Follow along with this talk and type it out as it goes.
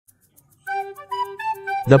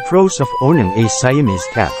The pros of owning a Siamese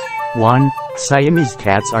cat. 1. Siamese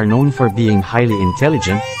cats are known for being highly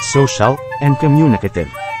intelligent, social, and communicative.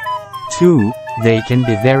 2. They can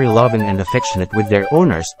be very loving and affectionate with their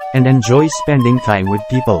owners, and enjoy spending time with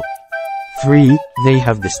people. 3. They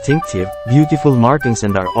have distinctive, beautiful markings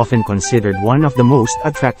and are often considered one of the most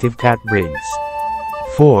attractive cat breeds.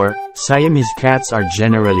 4. Siamese cats are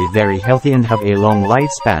generally very healthy and have a long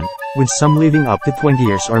lifespan, with some living up to 20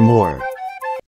 years or more.